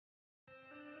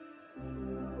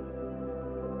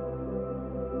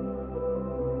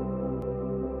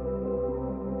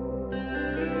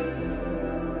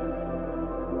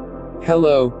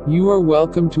Hello, you are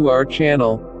welcome to our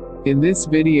channel. In this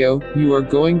video, you are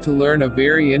going to learn a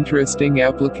very interesting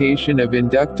application of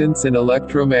inductance and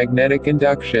electromagnetic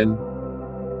induction.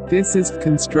 This is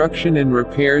construction and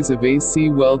repairs of AC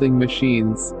welding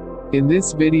machines. In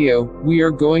this video, we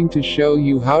are going to show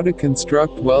you how to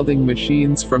construct welding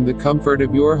machines from the comfort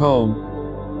of your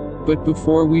home. But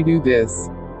before we do this,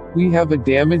 we have a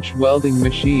damaged welding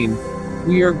machine.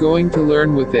 We are going to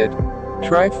learn with it.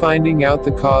 Try finding out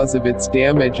the cause of its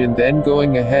damage and then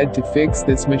going ahead to fix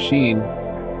this machine.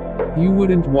 You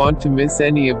wouldn't want to miss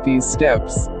any of these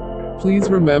steps.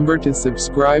 Please remember to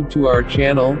subscribe to our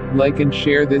channel, like and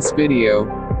share this video.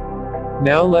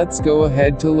 Now let's go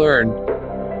ahead to learn.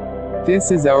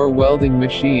 This is our welding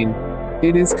machine.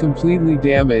 It is completely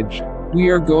damaged. We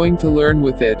are going to learn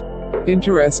with it.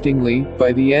 Interestingly,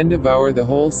 by the end of the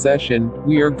whole session,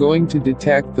 we are going to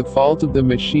detect the fault of the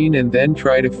machine and then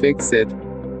try to fix it.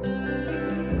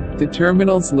 The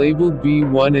terminals labeled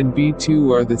B1 and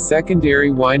B2 are the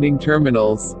secondary winding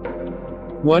terminals.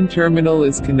 One terminal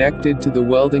is connected to the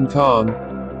welding tong,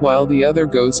 while the other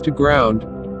goes to ground.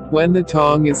 When the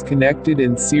tong is connected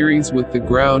in series with the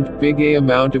ground, big A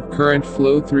amount of current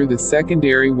flow through the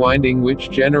secondary winding which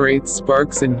generates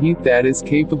sparks and heat that is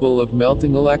capable of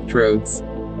melting electrodes.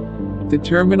 The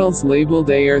terminals labeled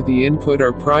A are the input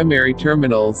or primary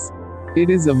terminals. It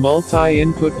is a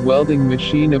multi-input welding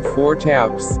machine of 4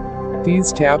 taps.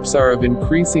 These taps are of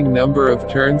increasing number of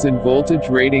turns and voltage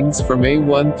ratings from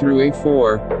A1 through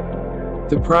A4.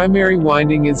 The primary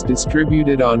winding is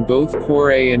distributed on both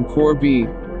core A and core B.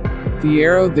 The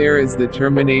arrow there is the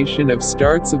termination of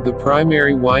starts of the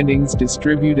primary windings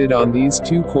distributed on these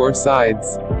 2 core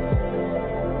sides.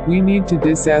 We need to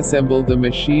disassemble the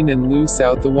machine and loose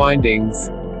out the windings.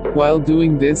 While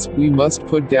doing this, we must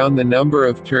put down the number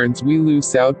of turns we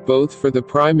loose out both for the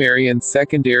primary and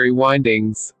secondary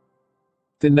windings.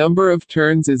 The number of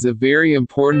turns is a very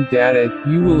important data,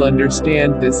 you will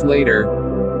understand this later.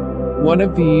 One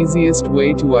of the easiest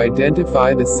way to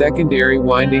identify the secondary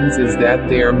windings is that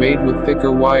they are made with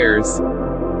thicker wires.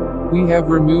 We have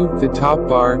removed the top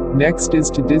bar, next is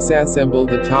to disassemble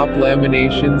the top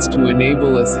laminations to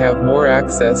enable us have more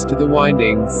access to the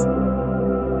windings.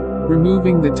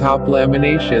 Removing the top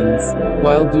laminations.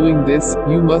 While doing this,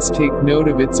 you must take note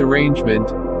of its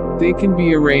arrangement. They can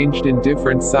be arranged in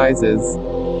different sizes.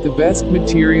 The best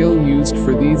material used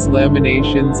for these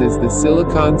laminations is the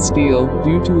silicon steel,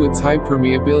 due to its high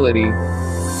permeability.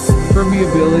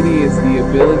 Permeability is the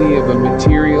ability of a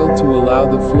material to allow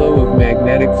the flow of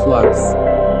magnetic flux.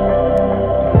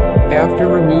 After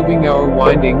removing our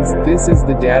windings, this is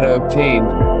the data obtained.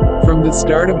 From the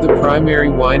start of the primary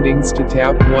windings to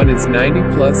tap 1 is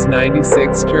 90 plus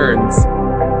 96 turns.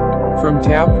 From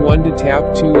tap 1 to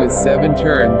tap 2 is 7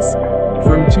 turns.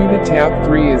 From 2 to tap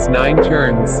 3 is 9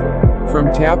 turns.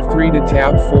 From tap 3 to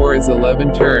tap 4 is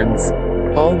 11 turns.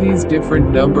 All these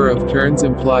different number of turns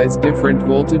implies different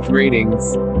voltage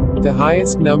ratings. The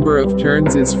highest number of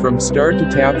turns is from start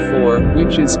to tap 4,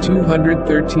 which is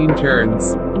 213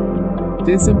 turns.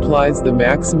 This implies the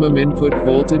maximum input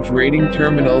voltage rating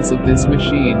terminals of this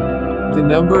machine. The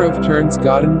number of turns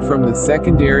gotten from the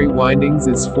secondary windings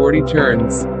is 40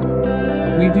 turns.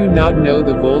 We do not know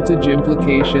the voltage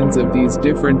implications of these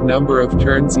different number of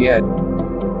turns yet.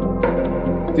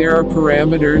 There are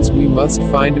parameters we must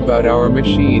find about our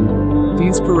machine.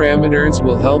 These parameters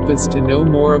will help us to know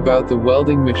more about the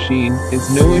welding machine,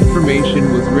 as no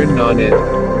information was written on it.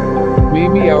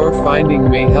 Maybe our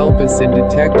finding may help us in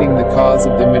detecting the cause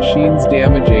of the machine's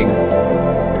damaging.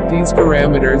 These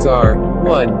parameters are: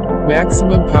 1.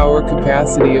 Maximum power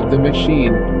capacity of the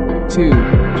machine. 2.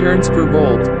 Turns per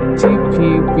volt,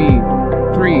 TPV.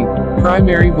 3.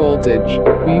 Primary voltage,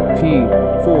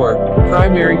 BP. 4.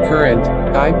 Primary current,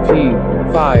 IP.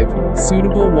 5.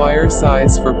 Suitable wire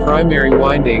size for primary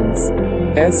windings,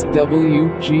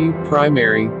 SWG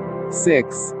primary.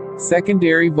 6.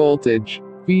 Secondary voltage,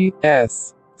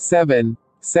 VS. 7.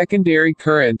 Secondary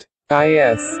current,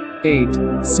 IS.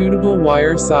 8. Suitable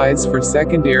wire size for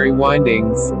secondary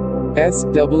windings,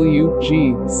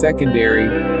 SWG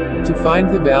secondary. To find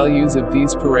the values of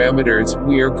these parameters,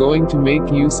 we are going to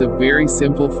make use of very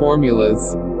simple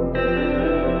formulas.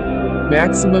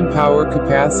 Maximum power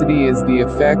capacity is the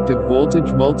effect of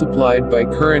voltage multiplied by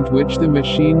current which the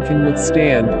machine can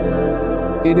withstand.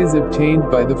 It is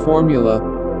obtained by the formula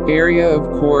area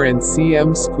of core in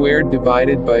cm squared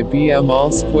divided by bm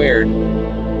all squared.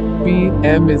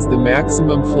 Bm is the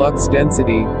maximum flux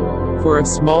density. For a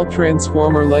small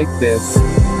transformer like this,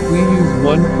 we use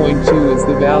 1.2 as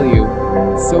the value.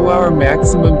 So our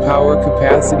maximum power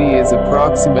capacity is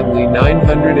approximately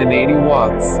 980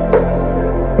 watts.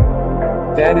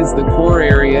 That is the core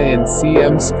area in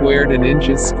cm squared and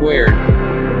inches squared.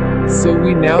 So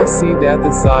we now see that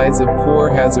the size of core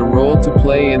has a role to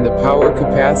play in the power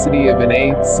capacity of an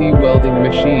AC welding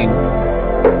machine.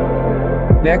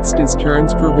 Next is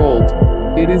turns per volt.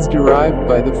 It is derived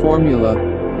by the formula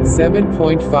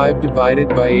 7.5 divided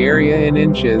by area in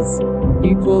inches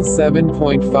equals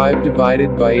 7.5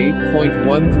 divided by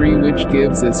 8.13, which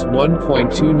gives us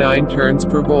 1.29 turns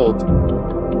per volt.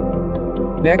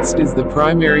 Next is the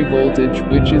primary voltage,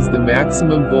 which is the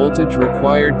maximum voltage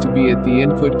required to be at the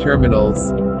input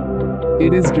terminals.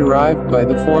 It is derived by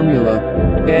the formula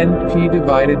NP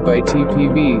divided by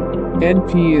TPV.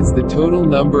 NP is the total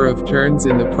number of turns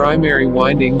in the primary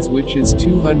windings, which is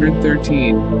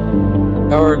 213.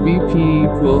 Our VP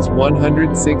equals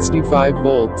 165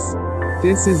 volts.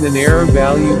 This is an error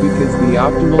value because the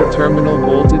optimal terminal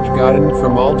voltage gotten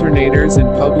from alternators and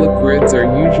public grids are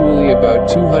usually about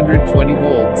 220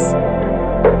 volts.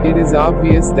 It is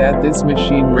obvious that this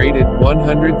machine rated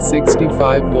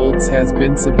 165 volts has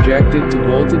been subjected to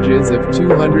voltages of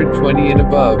 220 and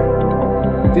above.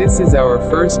 This is our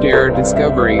first error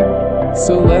discovery.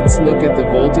 So let's look at the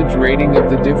voltage rating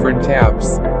of the different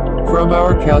taps. From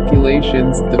our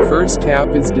calculations, the first tap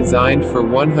is designed for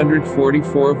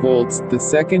 144 volts, the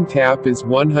second tap is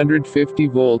 150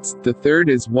 volts, the third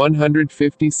is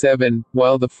 157,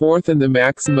 while the fourth and the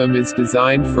maximum is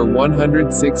designed for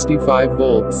 165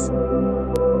 volts.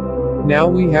 Now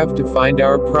we have to find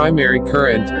our primary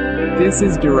current. This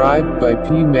is derived by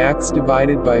P max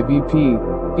divided by Vp,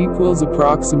 equals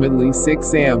approximately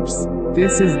 6 amps.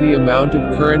 This is the amount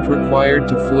of current required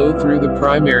to flow through the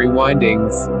primary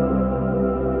windings.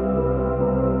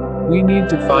 We need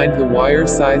to find the wire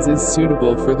sizes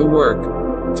suitable for the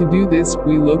work. To do this,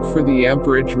 we look for the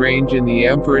amperage range in the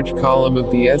amperage column of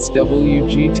the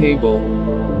SWG table.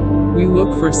 We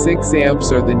look for 6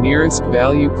 amps or the nearest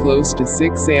value close to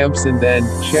 6 amps and then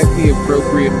check the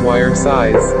appropriate wire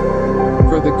size.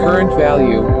 For the current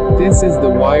value, this is the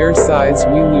wire size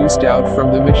we loosed out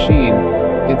from the machine.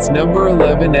 It's number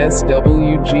 11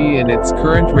 SWG and its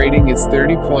current rating is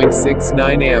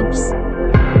 30.69 amps.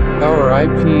 Our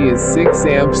IP is 6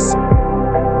 amps.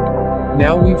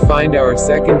 Now we find our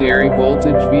secondary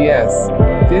voltage Vs.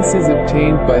 This is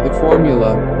obtained by the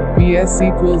formula Vs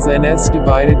equals Ns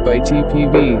divided by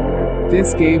TPV.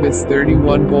 This gave us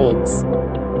 31 volts.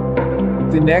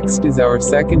 The next is our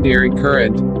secondary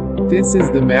current. This is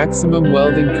the maximum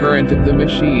welding current of the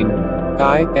machine.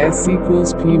 Is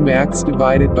equals P max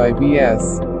divided by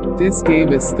Vs. This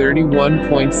gave us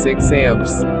 31.6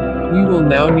 amps. We will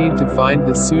now need to find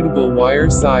the suitable wire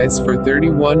size for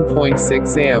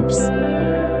 31.6 amps.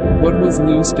 What was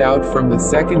loosed out from the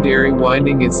secondary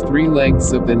winding is 3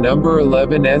 lengths of the number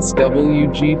 11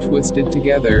 SWG twisted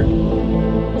together.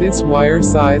 This wire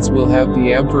size will have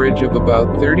the amperage of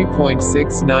about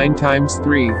 30.69 times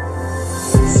 3.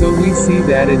 So we see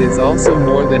that it is also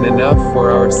more than enough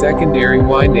for our secondary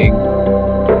winding.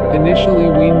 Initially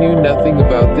we knew nothing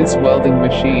about this welding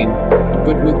machine,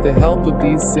 but with the help of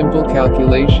these simple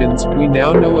calculations, we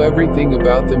now know everything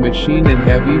about the machine and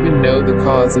have even know the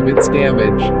cause of its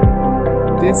damage.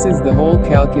 This is the whole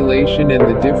calculation and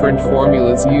the different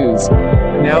formulas used.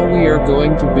 Now we are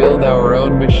going to build our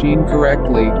own machine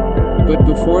correctly. But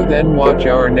before then, watch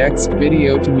our next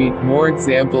video to meet more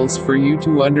examples for you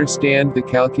to understand the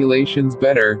calculations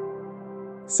better.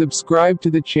 Subscribe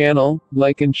to the channel,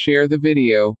 like and share the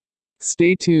video.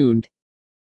 Stay tuned.